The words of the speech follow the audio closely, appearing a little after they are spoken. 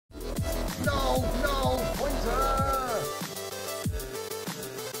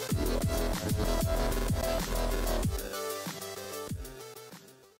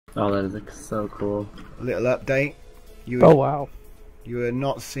Oh, that is like, so cool. A little update. Oh wow. You were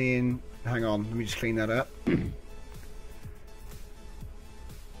not seeing. Hang on, let me just clean that up.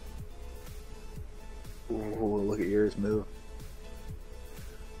 Ooh, look at yours move.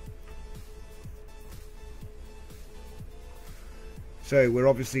 So we're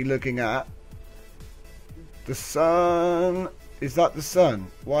obviously looking at the sun. Is that the sun?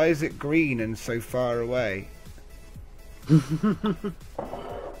 Why is it green and so far away?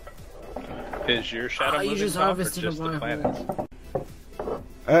 Is your shadow you moving just off or harvested just a the white planets?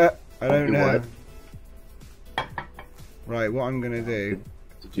 I don't You know. what? Right, what I'm gonna do?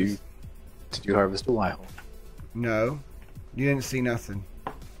 Did you harvest a white hole? No, you didn't see nothing.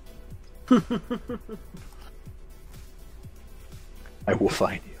 I will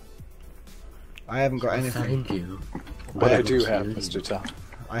find you. I haven't got anything. Thank you. But I Thank do have, you. Mr. Tom.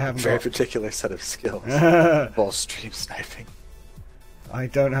 I haven't Very got. particular set of skills. Involves stream sniping. I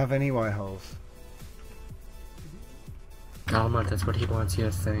don't have any white holes. Alma, that's what he wants you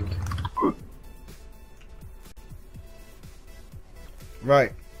to think.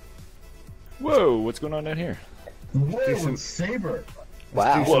 Right. Whoa, what's going on down here? Do some- Whoa, Saber!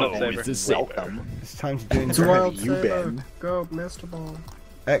 Wow. Whoa, it's a saber. Welcome. It's time to do It's a Where wild have you saber. been? Go, Master Ball.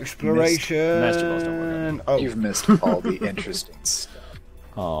 exploration. Master balls don't work Oh, You've missed all the interesting stuff.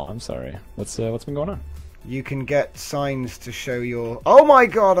 Oh, I'm sorry. What's been going on? you can get signs to show your. Oh my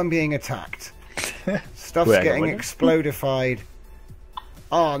God! I'm being attacked. Stuff's Wait, I got getting what? explodified.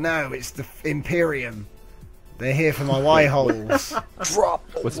 Oh no! It's the Imperium. They're here for my Y holes. Drop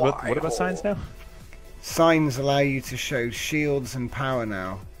the What about signs now? Signs allow you to show shields and power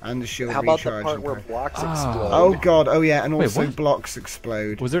now, and the shield How about the recharge. part and where power. blocks Ah. explode? Oh God! Oh yeah, and Wait, also what? blocks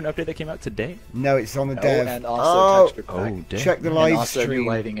explode. Was there an update that came out today? No, it's on the Oh, dev. and also texture pack. Oh, damn. check the And live also new stream.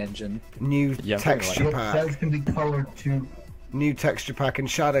 lighting engine. New Yeah, I'm texture Your pack. sides can be colored too. New texture pack, and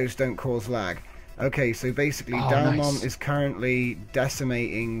shadows don't cause lag. Okay, so basically, Oh, Dalmon nice. is currently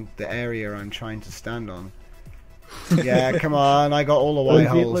decimating the area I'm trying to stand on. Yeah, come on, I got all the white Look at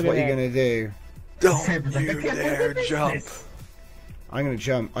holes. What are you that. gonna do? Don't Saber's like, I you can't dare believe jump. this. I'm gonna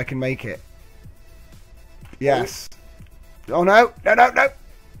jump. I can make it. Yes. Oh no! No! No! No!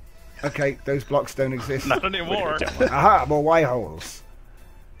 Okay, those blocks don't exist. Not anymore. Aha! More white holes.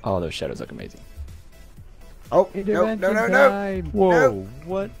 Oh, those shadows look amazing. Oh no! No! No! No! Whoa,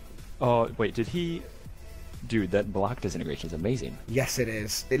 what? Oh, wait, did he... Dude, that block disintegration is amazing. Yes, it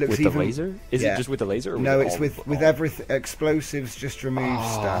is. It looks With even. the laser? Is yeah. it just with the laser? Or No, with it's all with all- everything. Explosives just remove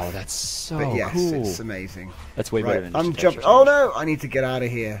Oh, stuff. that's so But yes, cool. it's amazing. That's way better Right, than I'm just jumping. texture Oh change. no! I need to get out of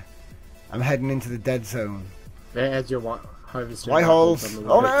here. I'm heading into the dead zone. As your harvest. White holes. on the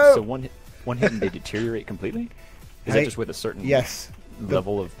Oh way. no! So one hit and they deteriorate completely? Is Hey, that just with a certain Yes,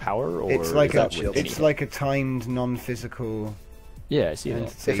 level of power? Or it's like is a that with it's any- like a timed non-physical Yeah, I see that.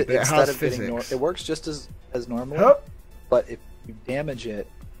 entity, If it, but it instead has of getting physics. it works just as normal, Hup. but if you damage it,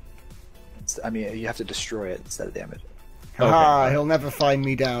 I mean, you have to destroy it instead of damage it. Haha! Okay. He'll never find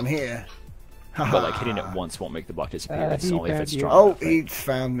me down here. But like hitting it once won't make the block disappear. It's he only if found it's you. strong. Oh, enough, right? he's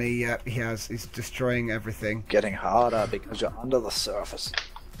found me. Yep, he has. He's destroying everything. Getting harder because you're under the surface.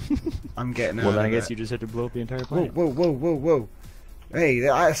 I'm getting out. Well, then I of guess it. you just had to blow up the entire Whoa! planet. Whoa! Whoa! Whoa! Whoa! Hey,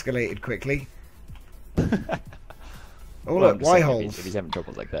 that escalated quickly. Oh Well, I'm look, just white saying, holes. If he's having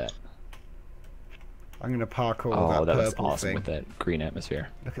troubles like that. I'm gonna parkour Oh, that that looks purple awesome thing. with that green atmosphere.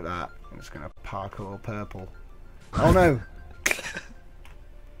 Look at that. I'm just gonna parkour purple. Oh no!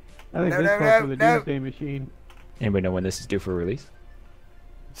 I think No, this no, calls no, for the no. Doomsday Machine. Anybody know when this is due for release?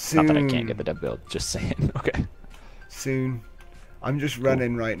 Soon. Not that I can't get the dub build, just saying. Okay. Soon. I'm just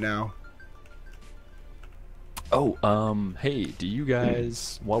running right now. Oh, hey, do you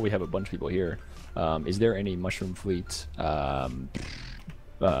guys, while we have a bunch of people here, is there any MushroomFleet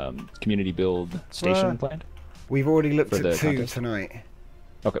community build station planned? We've already looked For at the 2 contest? tonight.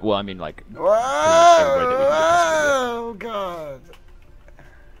 Okay, well, I mean, like, Whoa! everybody that we can Oh god!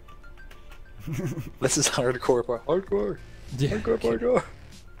 This is hardcore part. Hardcore. yeah, Hardcore.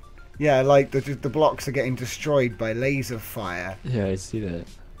 Yeah, like the blocks are getting destroyed by laser fire. yeah, I see that.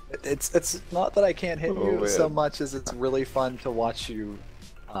 It's not that I can't hit Oh, you man. so much as it's really fun to watch you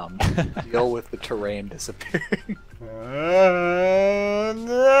deal with the terrain disappearing.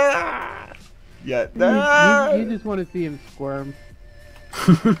 Yeah. You just want to see him squirm.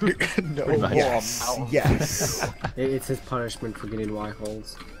 No much. Yes. Yes. It's his punishment for getting white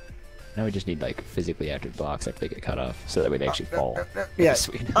holes. Now we just need, like, physically active blocks after they get cut off, so that way they actually fall. Yeah.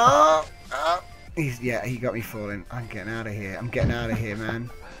 Sweet. Oh, oh. He got me falling. I'm getting out of here. I'm getting out of here, man.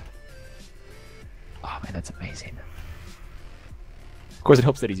 Oh, man, that's amazing. Of course, it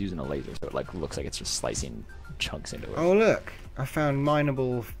helps that he's using a laser, so it like looks like it's just slicing chunks into it. Oh look, I found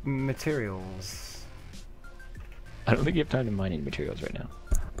mineable materials. I don't think you have time to mine any materials right now.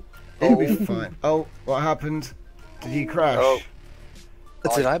 It'll be fine. Oh, what happened? Did he crash? Oh.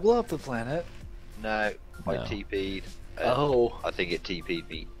 Did I blow up the planet? No, I No. TP'd. Oh. I think it TP'd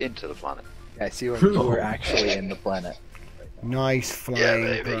me into the planet. I see where you were actually in the planet. Nice flying,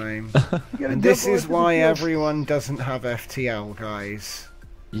 baby. Prime. And this is why everyone doesn't have FTL, guys.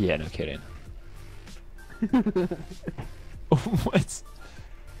 Yeah, no kidding. What?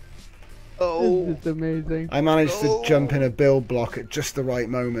 Oh. This is amazing. I managed to jump in a build block at just the right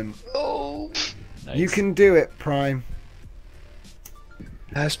moment. Oh. Nice. You can do it, Prime.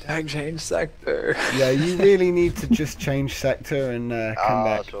 Hashtag change sector. Yeah, you really need to just change sector and come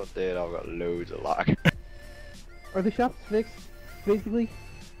back. That's what I did. I've got loads of lag. Are the shops fixed, basically?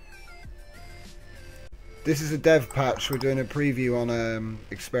 This is a dev patch. We're doing a preview on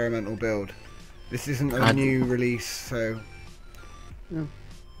experimental build. This isn't a new release, so No.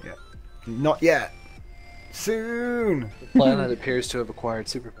 yeah, not yet. Soon. The planet appears to have acquired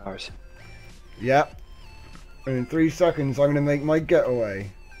superpowers. Yep. And in 3 seconds, I'm gonna make my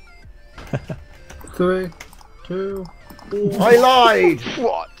getaway. 3, 2, I lied.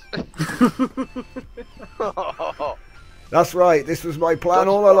 What? That's right. This was my plan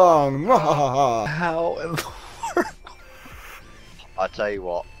all along. Mwahaha. How in the world? I tell you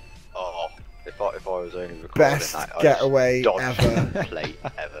what. Oh, if I was only recording Best that, I'd getaway dodge ever. plate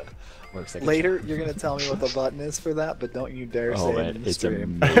ever. Works like a Later, you're gonna tell me what the button is for that, but don't you dare Oh say it man, in the it's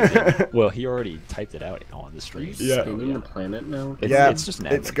stream. amazing. Well, he already typed it out on the stream. Yeah. so, spinning the planet now? It's, Yeah, it's just an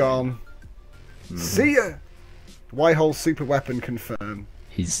it's admin. gone. See ya. Whitehole super weapon confirmed.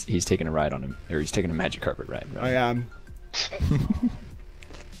 He's taking a ride on him, or he's taking a magic carpet ride. Right? I am.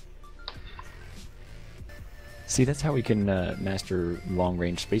 See, that's how we can master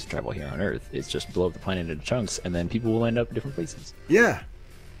long-range space travel here on Earth. It's just blow up the planet into chunks, and then people will end up in different places. Yeah.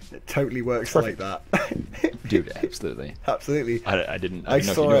 It totally works like that. Dude, absolutely. Absolutely. I didn't. I didn't know if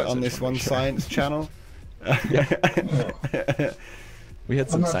you saw knew it I on was this just one wondering. science channel. We had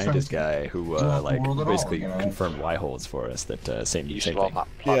some I'm not scientist trying guy who blow up the like world at all, basically you know? confirmed Y holes for us that same You same still on thing. that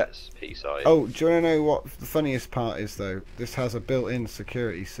planet's piece, are you? Oh, do you want to know what the funniest part is, though? This has a built-in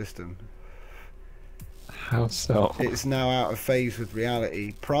security system. How so? It's now out of phase with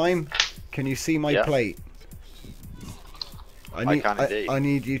reality. Prime, can you see my Yeah. plate? I can indeed. I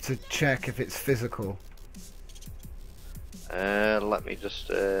need you to check if it's physical. Let me just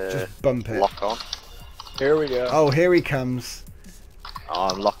Bump it. lock on. Here we go. Oh, here he comes.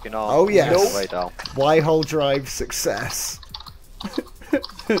 I'm locking on. Oh, yes. All the way down. Y-hole drive success.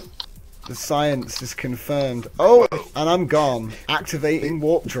 The science is confirmed. Oh, and I'm gone. Activating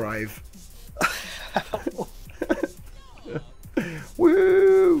warp drive.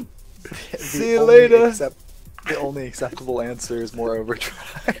 Woo! See you later. The only acceptable answer is more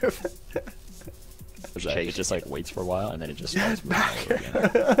overdrive. It just like waits for a while and then it just starts moving all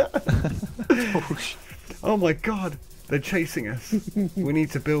over again. Oh my god, they're chasing us. We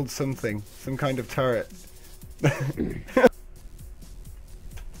need to build something, some kind of turret.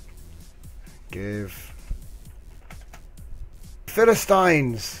 Give.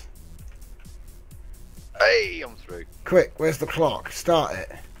 Philistines! Hey, I'm through. Quick, where's the clock? Start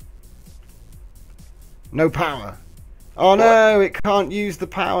it. No power. Oh no, it can't use the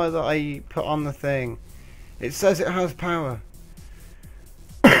power that I put on the thing. It says it has power.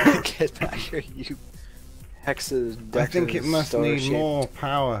 Get back here, you hexes. I think it must need star-shaped- more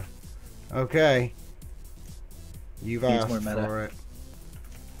power. Okay. You've Needs asked more meta. for it.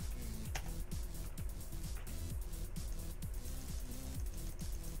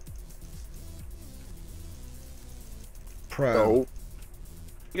 Pro. Oh,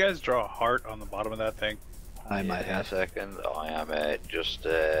 You guys draw a heart on the bottom of that thing. I might In a have. second. I am just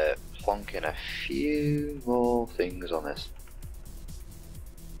plonking a few more things on this.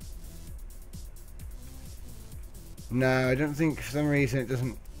 No, I don't think for some reason it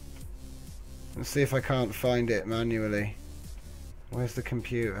doesn't. Let's see if I can't find it manually. Where's the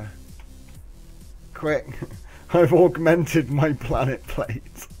computer? Quick! I've augmented my planet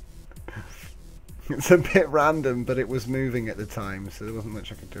plate. It's a bit random, but it was moving at the time, so there wasn't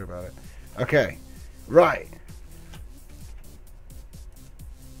much I could do about it. Okay, right.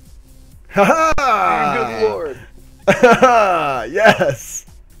 Ha ha! Good lord. Yes!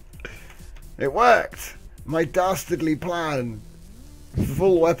 It worked! My dastardly plan!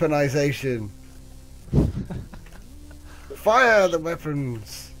 Full weaponization. Fire the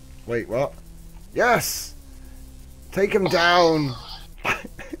weapons! Wait, what? Yes! Take him down!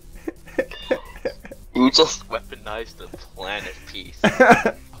 You just weaponized weaponized the planet piece.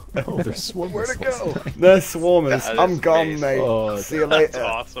 Oh, there's swarmers. Where'd it go? They're swarmers. That I'm is gone, amazing. mate. Oh, See you That's later.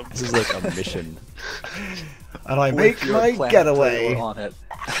 awesome. This is like a mission. And I With make your my planet getaway. on it.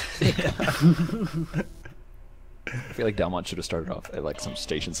 I feel like Delmont should have started off at like some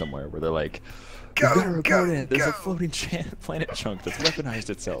station somewhere where they're like, Go, "We gotta report go, in. There's go." a floating planet chunk that's weaponized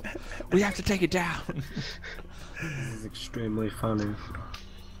itself. We have to take it down." This is extremely funny.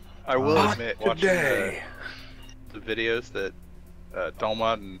 I will Not admit, watching today. the videos that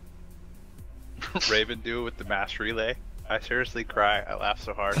Dolmont and Raven do with the mass relay, I seriously cry. I laugh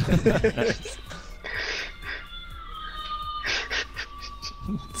so hard.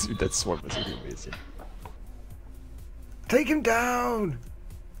 Dude, that swarm was really amazing. Take him down.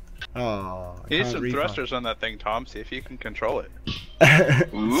 Oh, You need some thrusters on that thing, Tom. See if you can control it.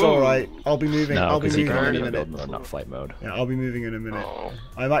 It's alright. I'll be moving. No, I'll be because he moving can in a only minute. build mode, not flight mode. Yeah, I'll be moving in a minute. Oh.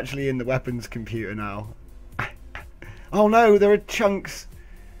 I'm actually in the weapons computer now. Oh no, there are chunks.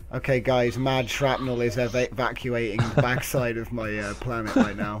 Okay, guys, mad shrapnel is evacuating the backside of my planet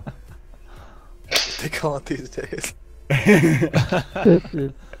right now. They call it these days. I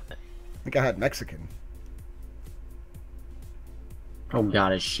think I had Mexican. Oh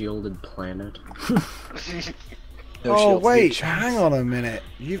god, a shielded planet. No Oh shields, wait, huge. hang on a minute.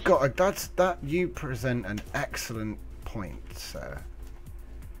 You've got a you present an excellent point, sir.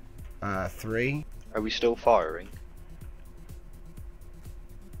 3. Are we still firing?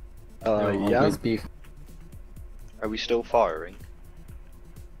 There'll Yeah. always be Are we still firing?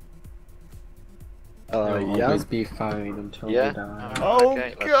 there'll Yeah. always be fighting until we Yeah. die. Oh Okay,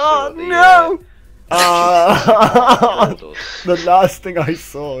 let's see god, what the, no! Build us. The last thing I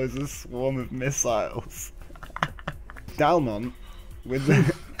saw is a swarm of missiles. Dalmont, with the...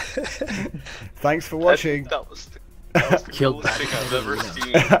 Thanks for watching. That was the Killed coolest that thing I've ever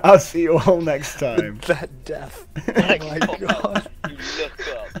seen. I'll see you all next time. That death. Like, Oh my come god. on, you look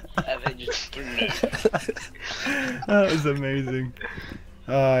up and then just That was amazing.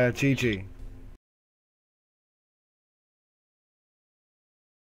 GG.